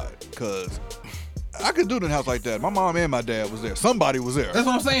household or not. Because I could do it in a house like that. My mom and my dad was there. Somebody was there. That's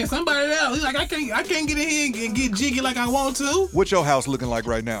what I'm saying. Somebody else. He's like, I can't get in here and get jiggy like I want to. What's your house looking like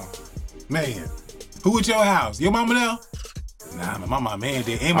right now? Man, who at your house? Your mama there? Nah, my mama, man,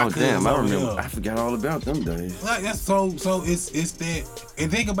 there. And my cousins. Damn, I remember. Here. I forgot all about them days. Like, that's so it's that.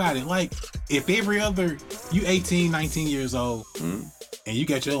 And think about it. Like, if every other, you 18, 19 years old, and you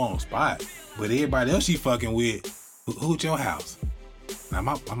got your own spot, but everybody else you fucking with, who at your house? Now,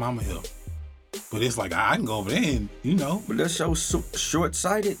 my mama here. But it's like, I can go over there and, But that's so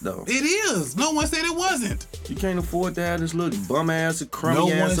short-sighted, though. It is. No one said it wasn't. You can't afford to have this little bum-ass,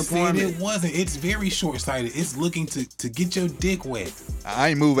 crummy-ass apartment. No one said it wasn't. It's very short-sighted. It's looking to get your dick wet. I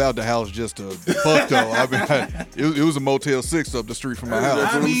ain't move out the house just to fuck, though. I mean, it was a Motel 6 up the street from my house.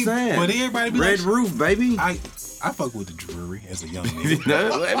 That's what I'm saying. But everybody be Red roof, baby. I fuck with the Drury as a young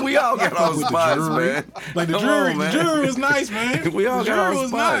nigga. We all got our spots, man. Like the Drury was nice, man. We all got our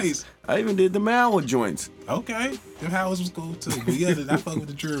spots. Nice. I even did the Malwood joints. Okay. Them houses was cool too. But yeah, I fuck with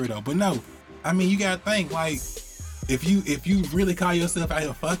the Drury though. But no, I mean, you gotta think, like, if you really call yourself out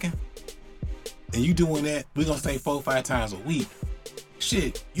here fucking, and you doing that, we're gonna say 4 or 5 times a week.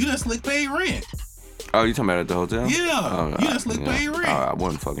 Shit, you done slick paid rent. Oh, you talking about at the hotel? Yeah, you done slick paid rent. I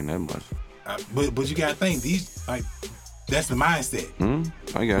wasn't fucking that much. But you gotta think these like that's the mindset.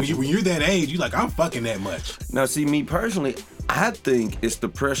 I got when you're that age, you like I'm fucking that much. Now, see, me personally, I think it's the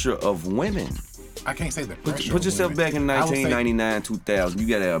pressure of women. I can't say the pressure. Put yourself back in 1999, 2000. You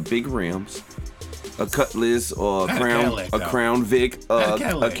gotta have big rims, a Cutlass or a Crown Vic, a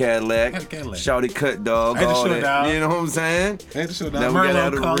Cadillac, Shawty Cut Dog, all that. Dog. You know what I'm saying? Now we gotta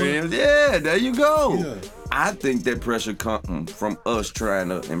have the rims. Yeah, there you go. Yeah. I think that pressure comes from us trying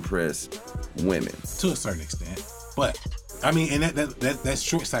to impress women to a certain extent, but I mean, and that's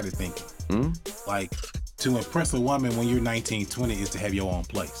short-sighted thinking. Like to impress a woman when you're 19, 20 is to have your own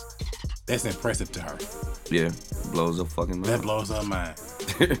place. That's impressive to her. Yeah, blows her fucking mind. That blows her mind.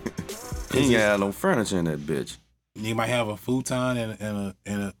 You ain't got no furniture in that bitch. You might have a futon and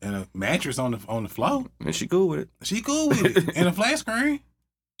a mattress on the floor. And she cool with it. She cool with it. And a flat screen.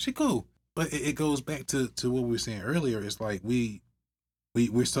 She cool. But it goes back to what we were saying earlier. It's like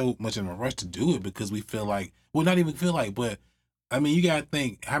we're so much in a rush to do it because we feel like, well, not even feel like, but I mean, you gotta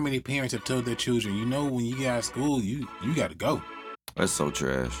think how many parents have told their children, you know, when you get out of school, you gotta go. That's so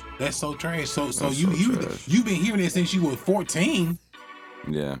trash. That's so trash. So you've been hearing it since you were 14.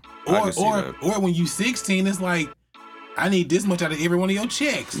 Yeah. Or when you 16, it's like, I need this much out of every one of your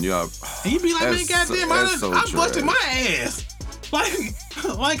checks. Yeah. And you be like, man, goddamn, I busted my ass.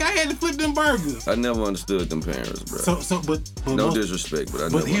 Like I had to flip them burgers. I never understood them parents, bro. But no disrespect, but I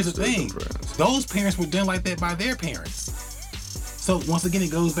never understood them parents. But here's the thing. Those parents were done like that by their parents. So once again,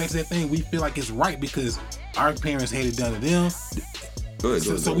 it goes back to that thing. We feel like it's right because our parents had it done to them.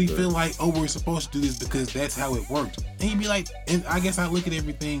 So we feel like, oh, we're supposed to do this because that's how it worked. And you be like, and I guess I look at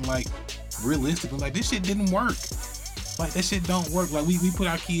everything like realistically, like this shit didn't work. Like that shit don't work. Like we put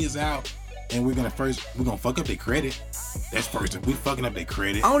our kids out and we're gonna fuck up their credit. That's first. We fucking up their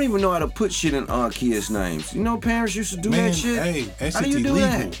credit. I don't even know how to put shit in our kids' names. You know, parents used to do that shit. Hey, that shit's illegal.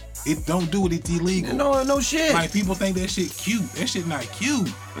 That? It don't do it. It's illegal. No shit. Like people think that shit cute. That shit not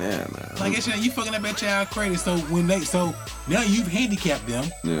cute. Yeah, man. Like that shit, you fucking up that child credit. So now you've handicapped them.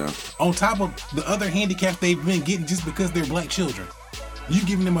 Yeah. On top of the other handicaps they've been getting just because they're black children. You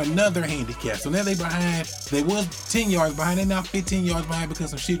giving them another handicap. So now they behind. They was 10 yards behind. They're now 15 yards behind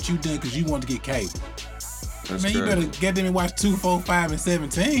because of shit you done because you wanted to get cable. That's man, crazy. You better get them and watch 2, 4, 5, and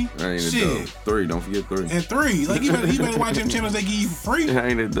 17. Ain't shit. It 3, don't forget 3. And 3. Like you better watch them channels they give you for free.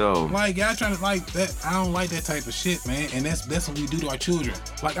 Ain't it though? Like y'all trying to like that. I don't like that type of shit, man. And that's what we do to our children.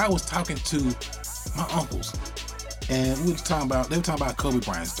 Like I was talking to my uncles, and they were talking about Kobe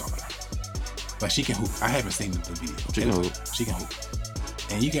Bryant's daughter. Like she can hoop. I haven't seen the video. She can hoop.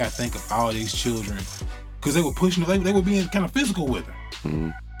 And you gotta think of all these children, because they were pushing. They were being kind of physical with her. Mm-hmm.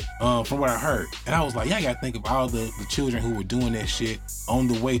 From what I heard. And I was like, y'all gotta think of all the children who were doing that shit on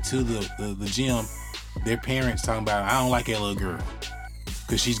the way to the gym. Their parents talking about, I don't like that little girl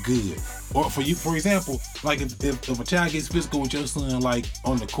because she's good. Or for example, like if a child gets physical with your son, like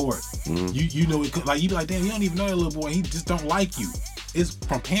on the court, you know it. Like you be like, damn, you don't even know that little boy. He just don't like you. It's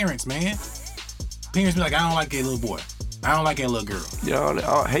from parents, man. Parents be like, I don't like that little boy. I don't like that little girl.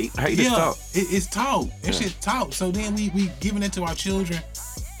 Yeah, hate is taught. It's taught. That shit's taught. So then we giving it to our children.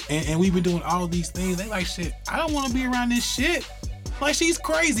 And we've been doing all these things. They like, shit, I don't want to be around this shit. Like, she's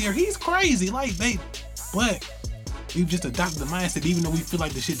crazy or he's crazy. Like, but we've just adopted the mindset, even though we feel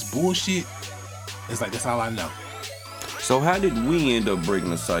like the shit's bullshit. It's like, that's all I know. So how did we end up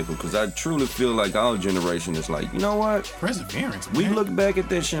breaking the cycle? Because I truly feel like our generation is like, you know what? Perseverance, man. We look back at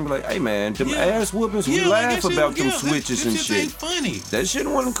that shit and be like, hey, man, them ass whoopings, we laugh about them switches and shit. Ain't funny. That shit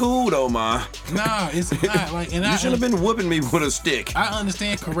wasn't cool, though, ma. Nah, it's not. Like, and you should have been whooping me with a stick. I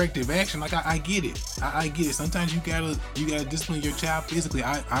understand corrective action. Like, I get it. I get it. Sometimes you gotta discipline your child physically.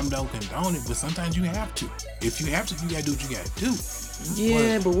 I don't condone it, but sometimes you have to. If you have to, you gotta do what you gotta do.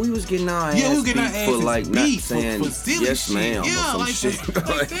 Yeah, but we was getting our ass beat for like not saying yes, ma'am. Yeah,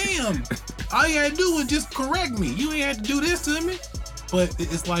 like damn. All you gotta do is just correct me. You ain't have to do this to me. But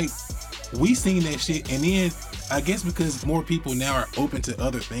it's like we seen that shit, and then I guess because more people now are open to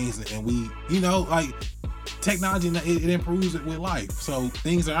other things, and we, you know, like technology, it improves it with life. So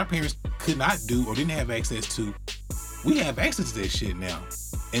things that our parents could not do or didn't have access to, we have access to that shit now.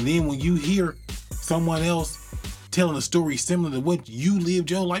 And then when you hear someone else telling a story similar to what you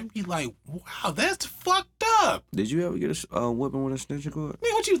lived your life, you be like, wow, that's fucked up. Did you ever get a whipping with a extension cord?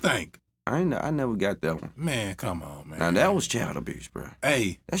 Man, what you think? I never got that one. Man, come on, man. Now that was child abuse, bro.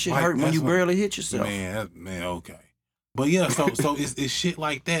 Hey, that shit hurt when you barely hit yourself. Man, okay. But yeah, so it's shit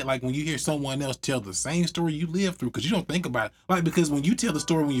like that. Like when you hear someone else tell the same story you lived through, because you don't think about it. Like because when you tell the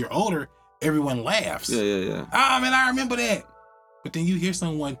story when you're older, everyone laughs. Yeah. Ah, man, I remember that. But then you hear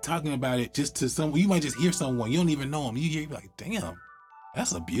someone talking about it just to someone. You might just hear someone you don't even know them. You hear like, damn,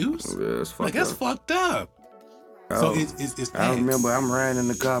 that's abuse. Yeah, that's fucked up. That's fucked up. So it's I remember I'm riding in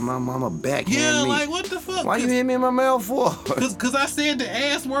the car, my mama backhand me. like what the fuck? Why you hit me in my mouth for? Cause I said the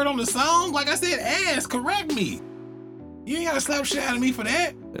ass word on the song. Like I said ass, correct me. You ain't gotta slap shit out of me for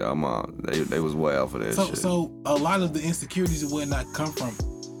that. Yeah, mom, they was wild for that shit. So a lot of the insecurities and whatnot come from,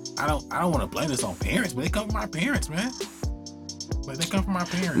 I don't want to blame this on parents, but they come from our parents, man. Like they come from our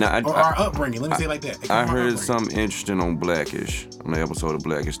parents or our upbringing. Let me say it like that. I heard something interesting on Blackish, on the episode of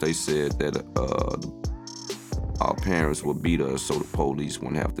Blackish. They said that our parents would beat us so the police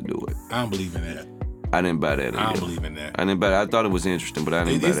wouldn't have to do it. I don't believe in that. I didn't buy that either. I don't believe in that. I didn't buy that. I thought it was interesting, but I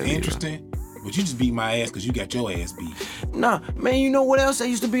didn't buy that either. It's interesting, but you just beat my ass because you got your ass beat. Nah, man, you know what else they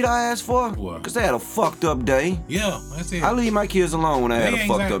used to beat our ass for? What? Because they had a fucked up day. Yeah, that's it. I leave my kids alone when I had a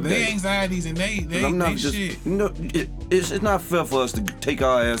fucked up day. They anxieties and they shit. You know, it's not fair for us to take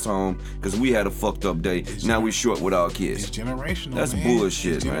our ass home because we had a fucked up day. Now we short with our kids. It's generational, That's man.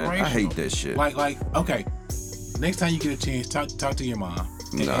 bullshit, man. I hate that shit. Like, okay. Next time you get a chance, talk to your mom.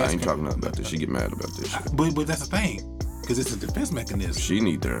 Nah, I ain't talking about this. She get mad about this shit. But that's the thing, because it's a defense mechanism. She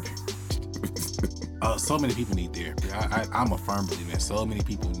need therapy. So many people need therapy. I'm a firm believer that so many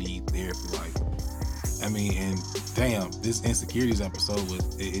people need therapy. Like, I mean, and damn, this insecurities episode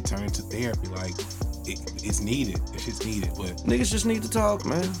it turned into therapy. Like, it's needed. This shit's needed. But niggas just need to talk,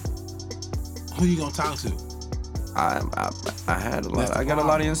 man. Who you gonna talk to? I had a lot. I got a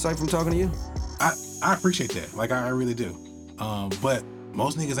lot of insight from talking to you. I appreciate that. Like, I really do. But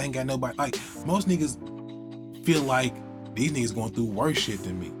most niggas ain't got nobody. Like, most niggas feel like these niggas going through worse shit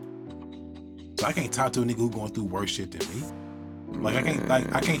than me. So I can't talk to a nigga who going through worse shit than me. Like,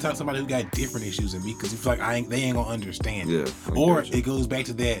 I can't talk to somebody who got different issues than me because you feel like they ain't gonna understand. Yeah. Or it goes back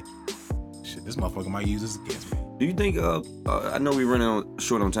to that. Shit, this motherfucker might use this against me. Do you think? I know we running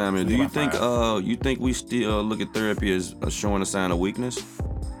short on time here. Do you think? You think we still look at therapy as showing a sign of weakness?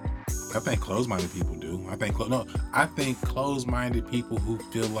 I think closed-minded people do. I think closed-minded people who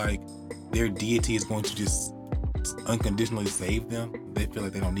feel like their deity is going to just unconditionally save them, they feel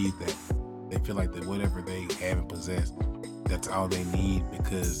like they don't need that. They feel like that whatever they have and possess, that's all they need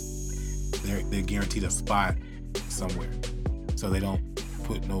because they're guaranteed a spot somewhere. So they don't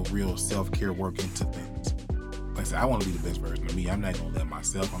put no real self-care work into things. Like I said, I want to be the best version of me. I'm not going to let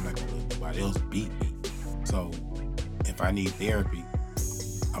myself, I'm not going to let nobody else beat me. So if I need therapy,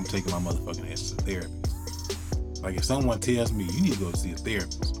 I'm taking my motherfucking ass to a therapist. Like if someone tells me you need to go see a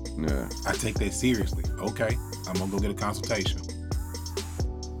therapist, yeah, I take that seriously. Okay, I'm gonna go get a consultation.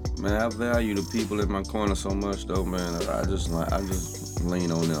 Man, I value the people in my corner so much though, man. I just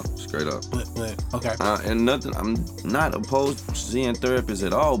lean on them straight up. But okay. And nothing. I'm not opposed to seeing therapists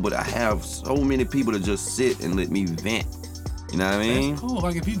at all, but I have so many people to just sit and let me vent. You know what I mean? That's cool.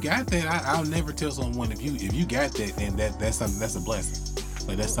 Like if you got that, I'll never tell someone if you got that, then that's something, that's a blessing.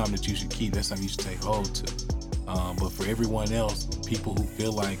 Like that's something that you should keep. That's something you should take hold to. But for everyone else, people who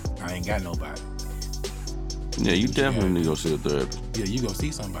feel like I ain't got nobody. Yeah, you definitely need to go see a therapist. Yeah, you go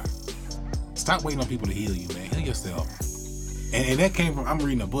see somebody. Stop waiting on people to heal you, man. Heal yourself. And that came from, I'm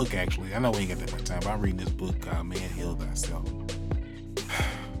reading a book actually. I know we ain't got that much time, but I'm reading this book called Man, Heal Thyself.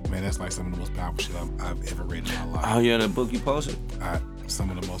 Man, that's like some of the most powerful shit I've ever read in my life. Oh yeah, that book you posted? Some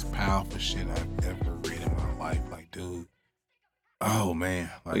of the most powerful shit I've ever read in my life. Like, dude. Oh man.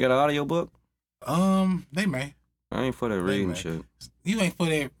 Like, you got an audio book? They may. I ain't for that reading shit. You ain't for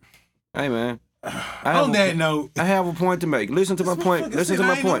that. Hey man. On that note, I have a point to make. Listen to my point. Listen to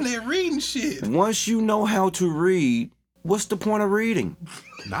my point. I ain't on that reading shit. Once you know how to read, what's the point of reading?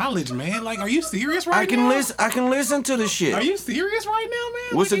 Knowledge, man. Like, are you serious right now? I can listen to the shit. Are you serious right now,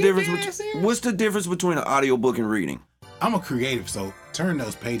 man? What's the difference between an audiobook and reading? I'm a creative, so turn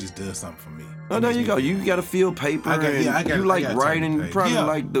those pages does something for me. Oh, there you go. You got to feel paper. You like writing. You probably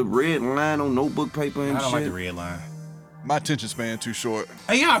like the red line on notebook paper and shit. I don't like the red line. My attention span too short.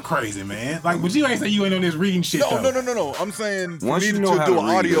 Hey, y'all crazy, man. Like, but you ain't say you ain't on this reading shit. No. I'm saying for once me you know to do an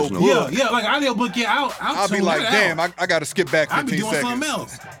audio book. Yeah, like audio book. Yeah, I'll be like, damn, I got to skip back 15 seconds. I'll be doing something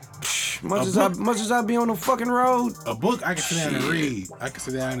else. Much as I be on the fucking road. A book I can sit down and read. I can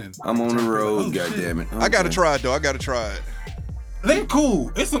sit down and. I'm on the road. Goddammit. Okay. I gotta try it though. I gotta try it. They're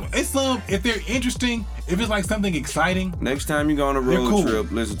cool. It's some. If they're interesting, if it's like something exciting. Next time you go on a road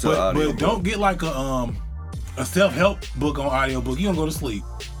trip, listen to audio. But don't get like a self-help book on audiobook. You don't go to sleep.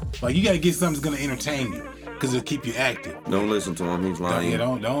 Like you gotta get something that's gonna entertain you. Because it'll keep you active. Don't listen to him. He's lying.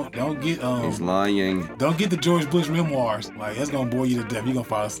 Don't get He's lying. Don't get the George Bush memoirs. Like, that's gonna bore you to death. You're gonna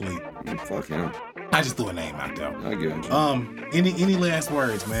fall asleep. Fuck him. I just threw a name out there. I get you. Any last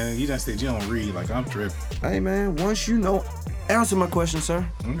words, man? You just said you don't read. Like, I'm tripping. Hey, man, once you know... Answer my question, sir.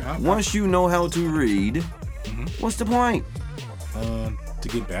 Once you know how to read, what's the point? To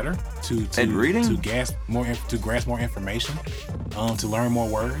get better. At reading? To grasp more information. To learn more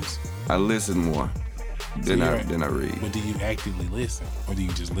words. I listen more than I read. But do you actively listen, or do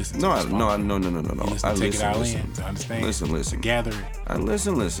you just listen? No. You listen I to take it all listen. in to understand. Listen. To gather it. I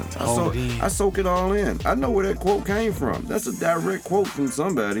listen. Hold it in. I soak it all in. I know where that quote came from. That's a direct quote from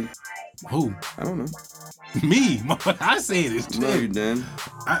somebody. Who? I don't know. Me. I say this. No, you didn't.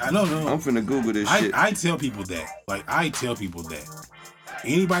 I don't know. I'm finna Google this shit. I tell people that.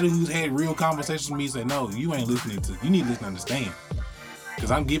 Anybody who's had real conversations with me say, no, you ain't listening to. You need to listen to understand.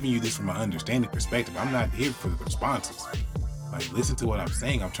 Because I'm giving you this from an understanding perspective. I'm not here for the responses. Like, listen to what I'm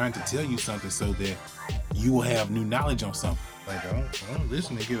saying. I'm trying to tell you something so that you will have new knowledge on something. Like, I don't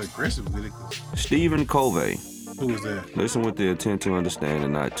listen and get aggressive with it. Stephen Covey. Who is that? Listen with the intent to understand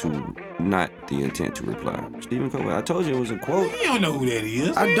and not the intent to reply. Stephen Covey. I told you it was a quote. You don't know who that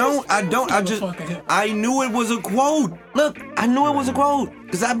is. I knew it was a quote. Look, I knew it was a quote.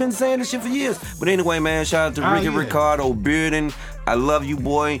 Because I've been saying this shit for years. But anyway, man, shout out to Ricky Ricardo Bearden. I love you,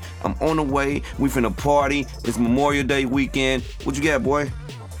 boy. I'm on the way. We finna party. It's Memorial Day weekend. What you got, boy?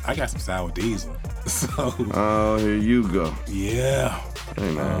 I got some sour diesel. So. Oh, here you go. Yeah.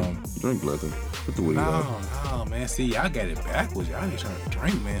 Hey, man. Drink nothing. Put the weed out. No, man. See, y'all got it backwards. Y'all just trying to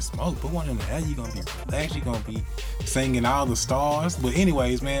drink, man. Smoke. Put one in the air. You gonna be relaxed. You gonna be singing all the stars. But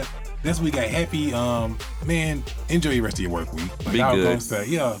anyways, man, this week got happy. Man, enjoy the rest of your work week. Like, be good. Gonna say,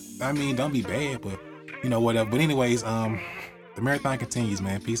 yeah. I mean, don't be bad, but you know whatever. But anyways, the marathon continues,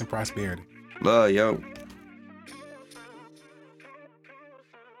 man. Peace and prosperity. Love, yo.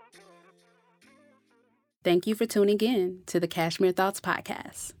 Thank you for tuning in to the Cashmere Thoughts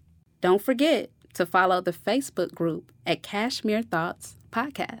Podcast. Don't forget to follow the Facebook group at Cashmere Thoughts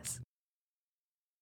Podcast.